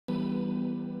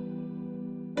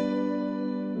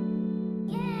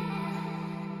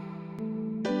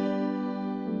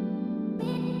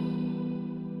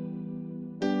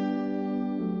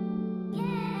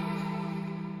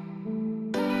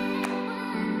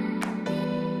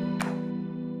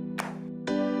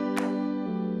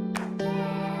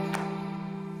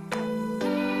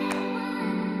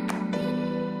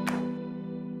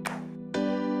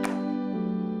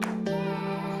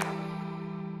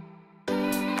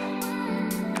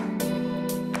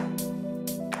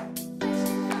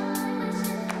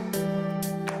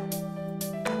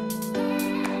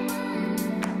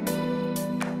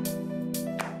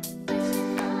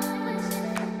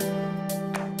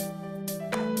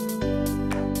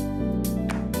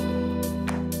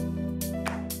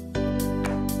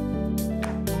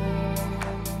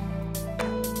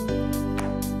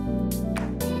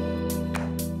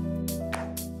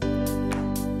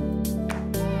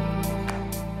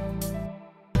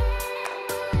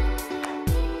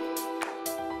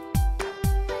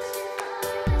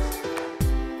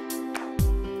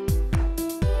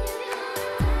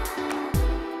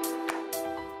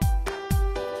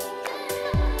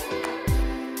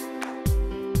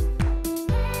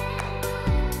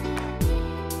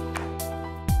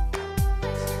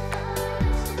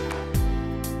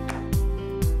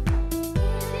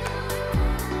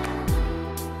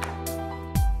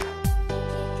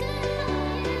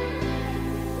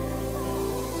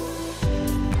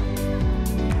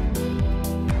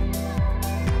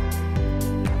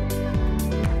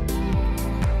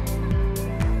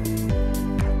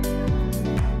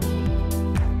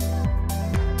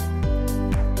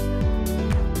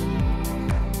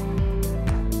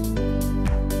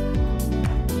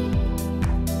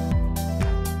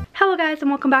guys,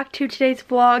 and welcome back to today's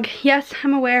vlog. Yes,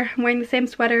 I'm aware I'm wearing the same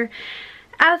sweater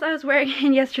as I was wearing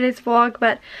in yesterday's vlog,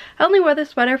 but I only wore this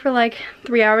sweater for like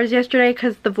 3 hours yesterday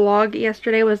because the vlog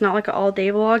yesterday was not like an all-day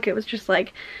vlog. It was just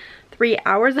like 3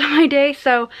 hours of my day,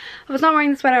 so I was not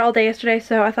wearing the sweater all day yesterday,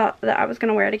 so I thought that I was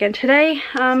gonna wear it again today.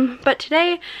 But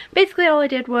today, basically all I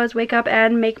did was wake up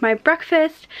and make my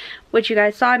breakfast, which you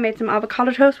guys saw. I made some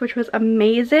avocado toast, which was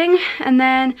amazing, and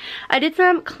then I did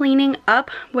some cleaning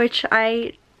up, which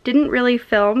I didn't really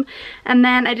film, and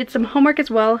then I did some homework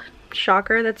as well.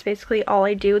 Shocker, that's basically all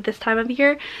I do this time of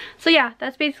year. So yeah,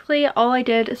 that's basically all I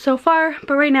did so far,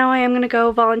 but right now I am gonna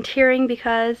go volunteering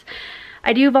because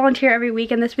I do volunteer every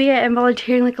week, and this week I am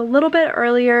volunteering like a little bit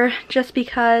earlier just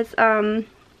because they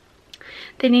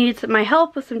needed my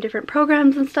help with some different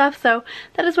programs and stuff. So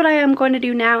that is what I am going to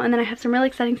do now, and then I have some really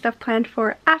exciting stuff planned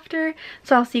for after,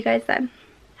 so I'll see you guys then.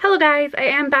 Hello guys, I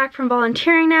am back from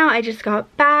volunteering now. I just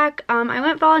got back. I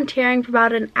went volunteering for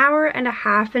about an hour and a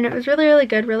half, and it was really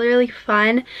good, really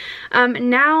fun.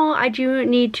 Now I do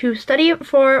need to study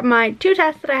for my 2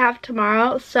 tests that I have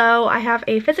tomorrow. So I have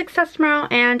a physics test tomorrow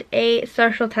and a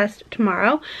social test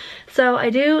tomorrow. So I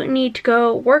do need to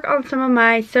go work on some of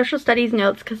my social studies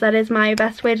notes because that is my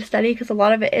best way to study, because a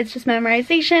lot of it is just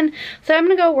memorization. So I'm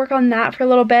gonna go work on that for a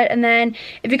little bit, and then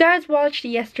if you guys watched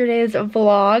yesterday's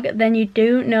vlog, then you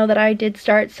do know that I did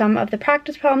start some of the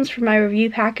practice problems for my review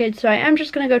package. So I am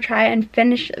just gonna go try and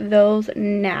finish those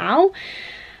now.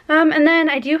 And then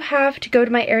I do have to go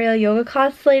to my aerial yoga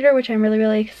class later, which I'm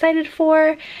really excited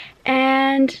for.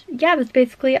 And yeah, that's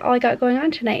basically all I got going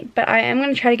on tonight. But I am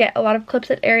going to try to get a lot of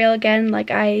clips at aerial again, like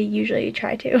I usually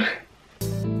try to.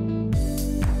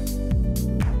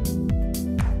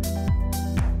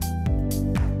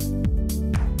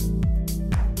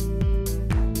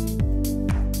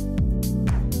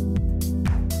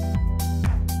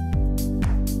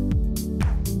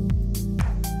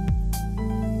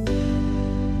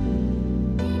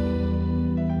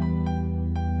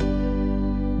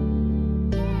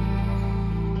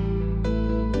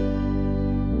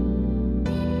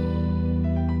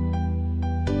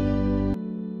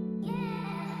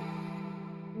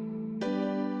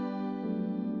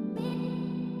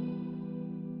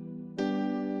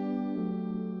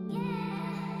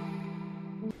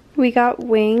 We got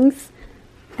wings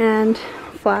and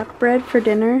flatbread for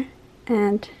dinner,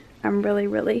 and I'm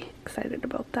really excited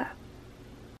about that.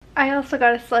 I also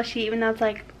got a slushie, even though it's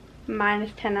like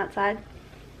 -10 outside.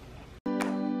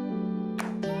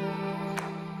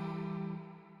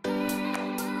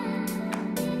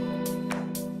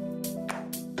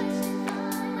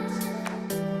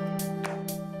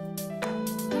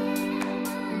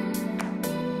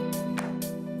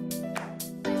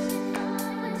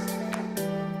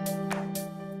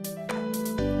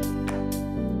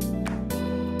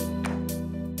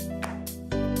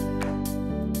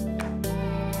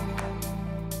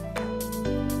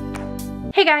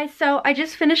 Hey guys, so I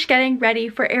just finished getting ready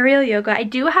for aerial yoga. I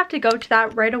do have to go to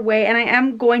that right away, and I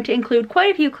am going to include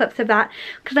quite a few clips of that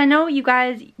because I know you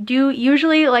guys do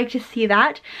usually like to see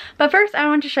that. But first I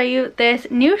want to show you this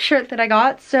new shirt that I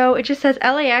got. So it just says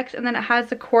LAX, and then it has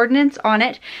the coordinates on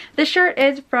it. This shirt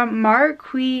is from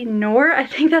Marquinor. I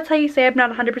think that's how you say it. I'm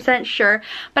not 100% sure,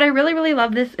 but I really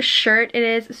love this shirt. It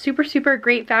is super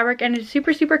great fabric, and it's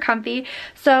super comfy.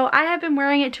 So I have been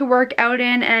wearing it to work out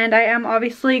in, and I am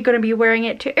obviously going to be wearing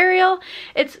it to aerial.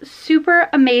 It's super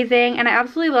amazing, and I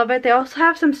absolutely love it. They also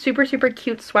have some super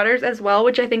cute sweaters as well,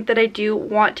 which I think that I do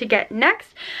want to get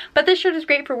next. But this shirt is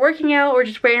great for working out or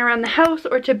just wearing around the house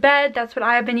or to bed. That's what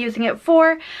I have been using it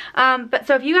for. But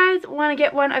so if you guys want to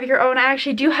get one of your own, I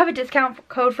actually do have a discount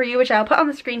code for you, which I'll put on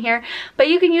the screen here. But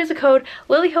you can use the code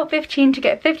LilyHope15 to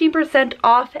get 15%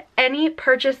 off any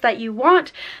purchase that you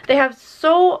want. They have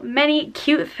so many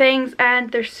cute things,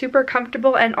 and they're super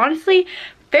comfortable, and honestly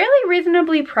fairly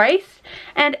reasonably priced.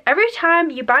 And every time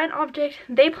you buy an object,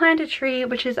 they plant a tree,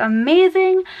 which is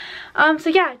amazing. So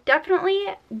yeah, definitely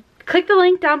click the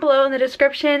link down below in the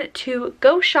description to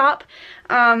go shop.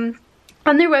 On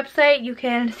their website, you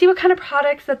can see what kind of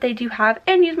products that they do have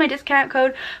and use my discount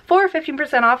code for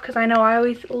 15% off, because I know I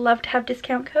always love to have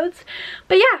discount codes.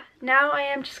 But yeah, now I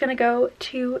am just gonna go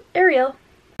to aerial.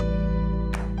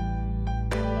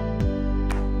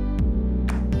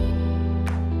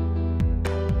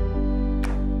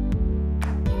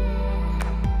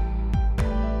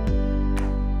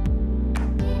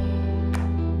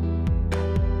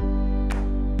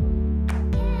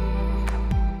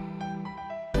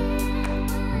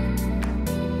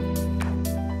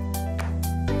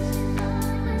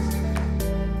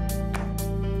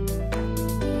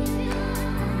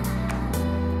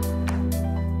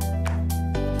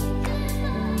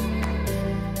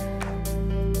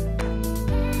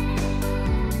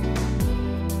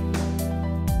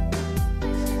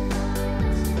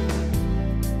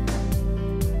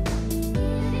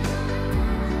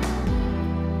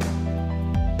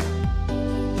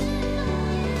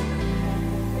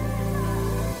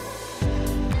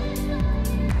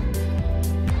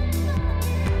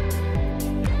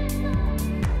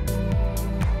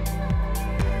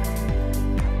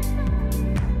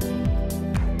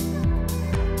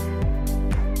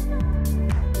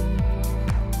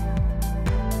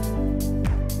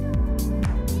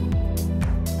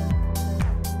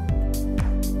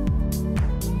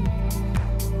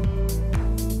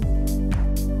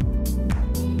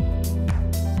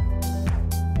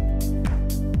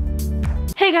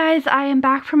 guys, I am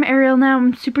back from aerial now.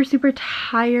 I'm super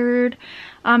tired.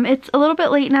 It's a little bit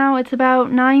late now. It's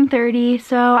about 9:30,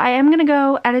 so I am gonna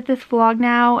go edit this vlog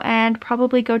now and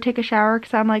probably go take a shower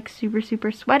because I'm like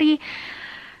super sweaty.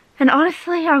 And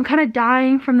honestly, I'm kind of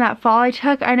dying from that fall I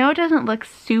took. I know it doesn't look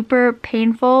super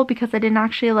painful because I didn't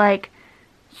actually like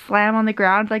slam on the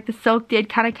ground. Like the silk did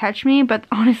kind of catch me, but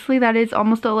honestly that is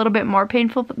almost a little bit more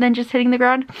painful than just hitting the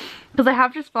ground, because I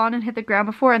have just fallen and hit the ground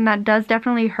before and that does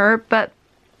definitely hurt, but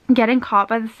getting caught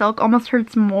by the silk almost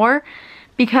hurts more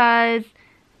because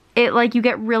it like you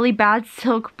get really bad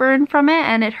silk burn from it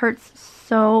and it hurts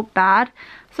so bad.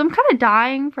 So I'm kind of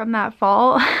dying from that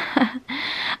fall.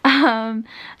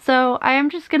 So I am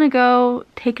just gonna go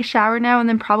take a shower now and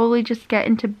then probably just get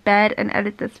into bed and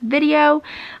edit this video.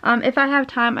 If I have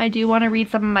time, I do want to read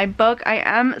some of my book. I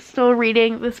am still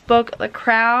reading this book, The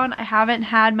Crown. I haven't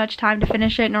had much time to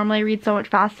finish it. Normally I read so much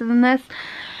faster than this,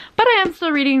 but I am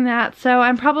still reading that, so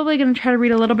I'm probably gonna try to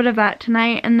read a little bit of that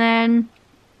tonight and then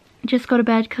just go to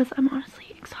bed because I'm honestly